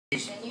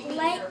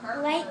light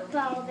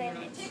bulb in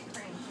it.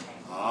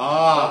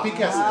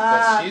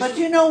 But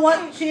you know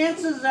what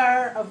chances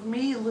are of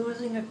me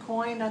losing a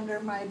coin under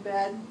my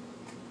bed?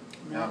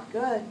 Not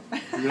good.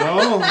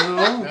 No.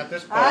 Not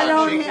this part.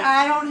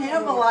 I don't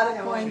have a lot of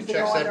coins to go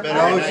checks that under bed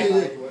my every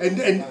bed.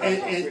 night.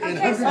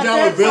 And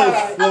 $100 bills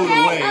float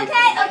away.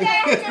 Okay,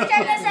 just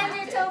turn the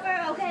sentence over.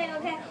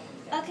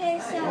 Okay.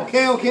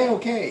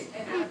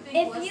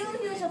 If you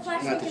use a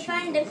flashlight to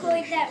find the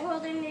coin that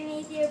rolled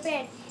underneath your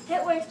bed,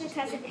 it works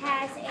because it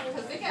has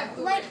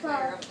a light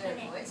bulb in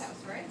it.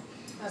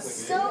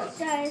 So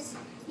does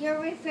your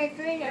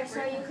refrigerator,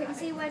 so you can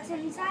see what's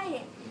inside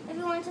it. If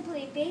you want to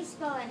play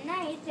baseball at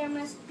night, there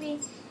must be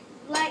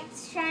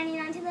lights shining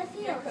onto the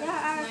field. There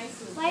are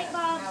light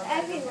bulbs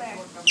everywhere.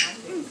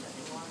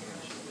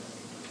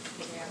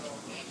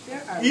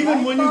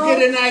 Even when you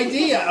get an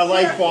idea, a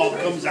light bulb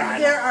comes on.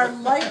 There are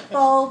light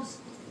bulbs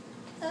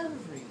everywhere.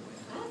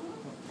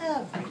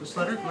 Just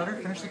let her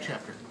finish the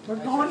chapter. We're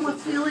going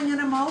with feeling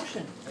and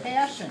emotion,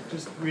 passion.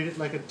 Just read it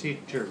like a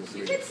teacher would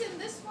read it.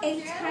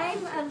 A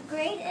time of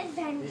great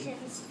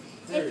inventions.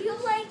 If you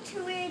like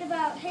to read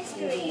about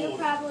history, you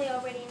probably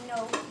already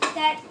know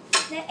that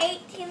the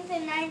 18th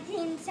and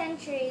 19th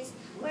centuries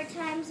were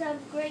times of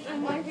great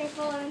and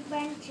wonderful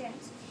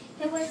inventions.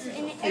 It was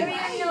an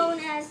area known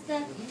as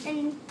the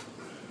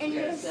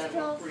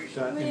Industrial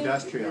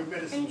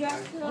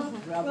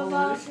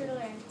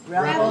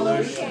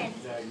Revolution.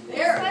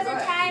 This was a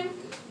time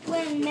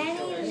when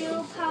many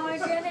new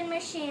power-driven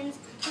machines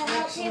that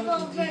helped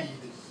people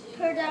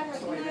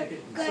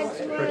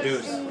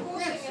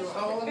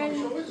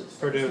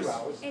Produce.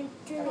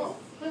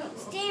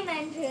 Steam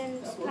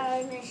engines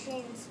powered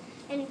machines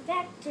in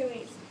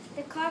factories.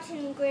 The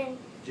cotton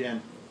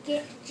gin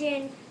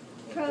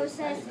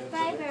processed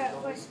fiber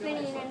for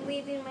spinning and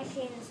weaving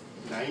machines.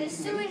 The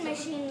sewing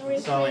machine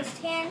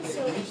replaced hand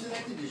sewing.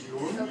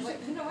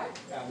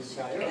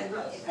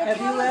 Have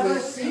you ever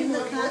seen the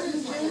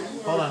cotton gin?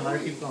 Hold on, let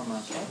her keep going,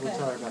 Mom. We'll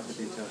tell her about the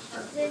details.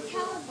 The